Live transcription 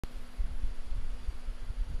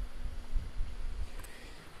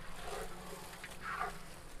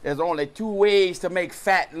There's only 2 ways to make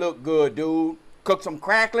fat look good, dude. Cook some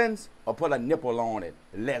cracklins or put a nipple on it.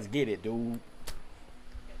 Let's get it, dude.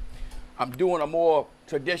 I'm doing a more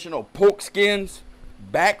traditional pork skins,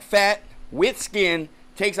 back fat with skin.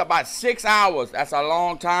 Takes about 6 hours. That's a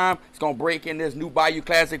long time. It's gonna break in this new Bayou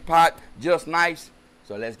Classic pot just nice.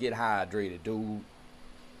 So let's get hydrated, dude.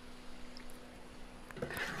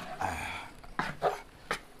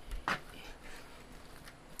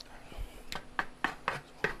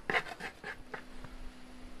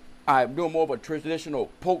 I'm doing more of a traditional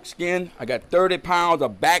pork skin. I got 30 pounds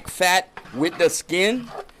of back fat with the skin.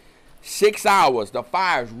 6 hours. The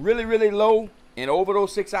fire is really, really low. And over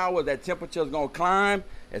those 6 hours, that temperature is going to climb.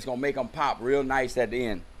 It's going to make them pop real nice at the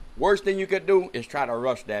end. Worst thing you could do is try to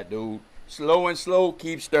rush that, dude. Slow and slow,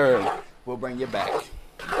 keep stirring. We'll bring you back.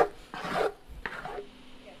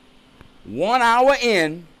 1 hour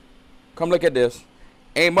in. Come look at this.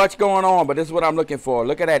 Ain't much going on, but this is what I'm looking for.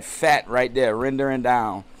 Look at that fat right there, rendering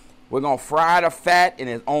down. We're going to fry the fat in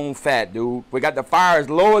its own fat, dude. We got the fire as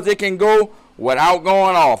low as it can go without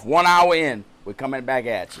going off. 1 hour in. We're coming back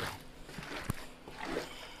at you.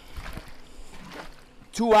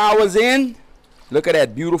 2 hours in. Look at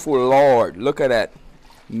that beautiful lard. Look at that.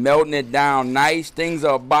 Melting it down nice. Things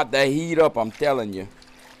are about to heat up, I'm telling you.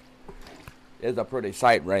 It's a pretty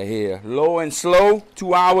sight right here. Low and slow.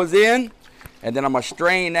 2 hours in. And then I'm going to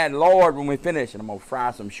strain that lard when we finish. And I'm going to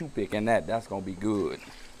fry some shoe pick in that. That's going to be good.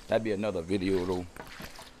 That'd be another video, though.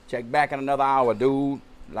 Check back in another hour, dude.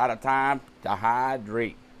 A lot of time to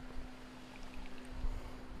hydrate.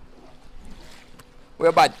 We're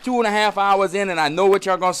about 2.5 hours in, and I know what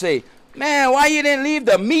y'all going to say. Man, why you didn't leave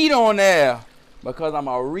the meat on there? Because I'm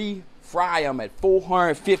going to refry them at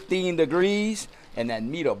 415 degrees, and that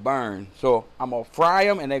meat will burn. So I'm going to fry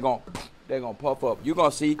them, and they're going to puff up. You're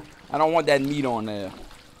going to see. I don't want that meat on there.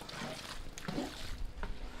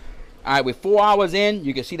 All right, with 4 hours in,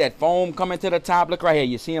 you can see that foam coming to the top. Look right here.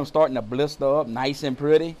 You see them starting to blister up nice and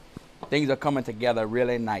pretty. Things are coming together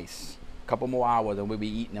really nice. Couple more hours, and we'll be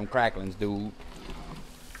eating them cracklins, dude.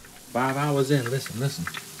 5 hours in. Listen, listen.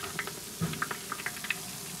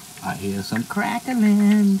 I hear some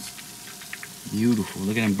cracklins. Beautiful.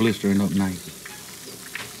 Look at them blistering up nice.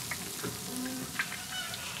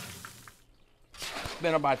 It's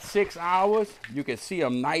been about 6 hours. You can see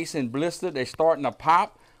them nice and blistered. They're starting to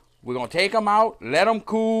pop. We're going to take them out, let them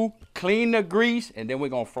cool, clean the grease, and then we're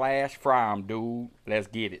going to flash fry them, dude. Let's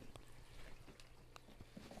get it.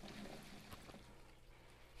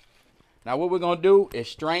 Now what we're going to do is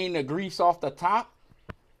strain the grease off the top,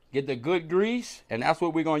 get the good grease, and that's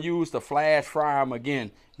what we're going to use to flash fry them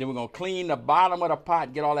again. Then we're going to clean the bottom of the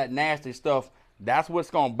pot, get all that nasty stuff. That's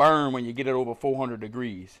what's going to burn when you get it over 400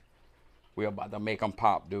 degrees. We're about to make them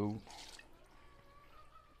pop, dude.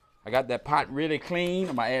 I got that pot really clean.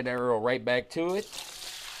 I'm going to add that oil right back to it.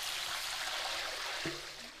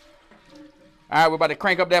 All right, we're about to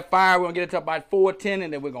crank up that fire. We're going to get it to about 410,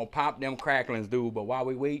 and then we're going to pop them cracklins, dude. But while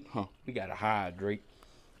we wait, we got to hydrate.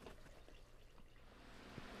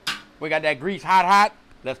 We got that grease hot.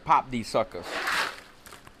 Let's pop these suckers.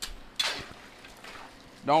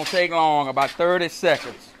 Don't take long, about 30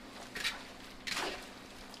 seconds.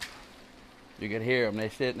 You can hear them.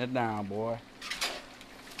 They're sitting it down, boy.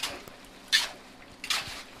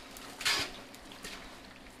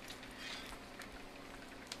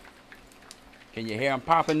 Can you hear them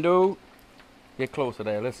popping, dude? Get closer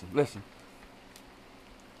there. Listen, listen.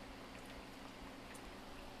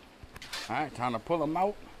 All right, time to pull them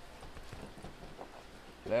out.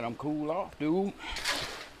 Let them cool off, dude.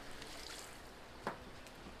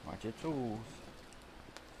 Watch your tools.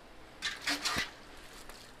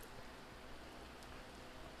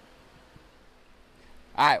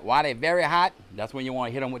 All right, while they're very hot, that's when you want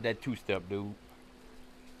to hit them with that two-step, dude.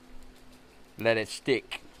 Let it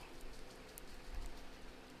stick.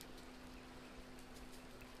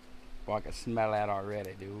 Boy, I can smell that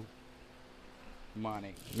already, dude.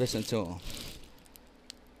 Money. Listen to him.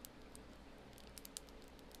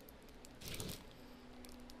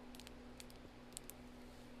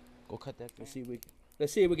 Go cut that. Let's see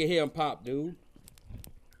if we can hear him pop, dude.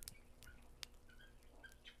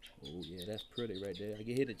 Oh yeah, that's pretty right there. I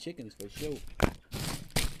can hear the chickens for sure.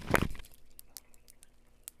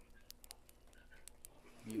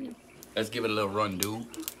 Yeah. Let's give it a little run, dude.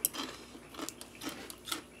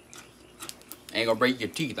 Ain't gonna break your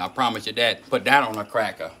teeth, I promise you that. Put that on a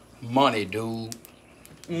cracker. Money, dude.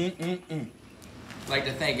 I'd like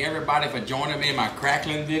to thank everybody for joining me in my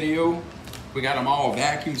crackling video. We got them all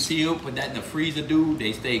vacuum sealed. Put that in the freezer, dude.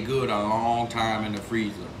 They stay good a long time in the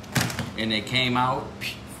freezer. And they came out,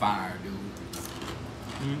 fire, dude.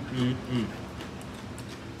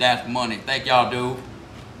 That's money. Thank y'all, dude.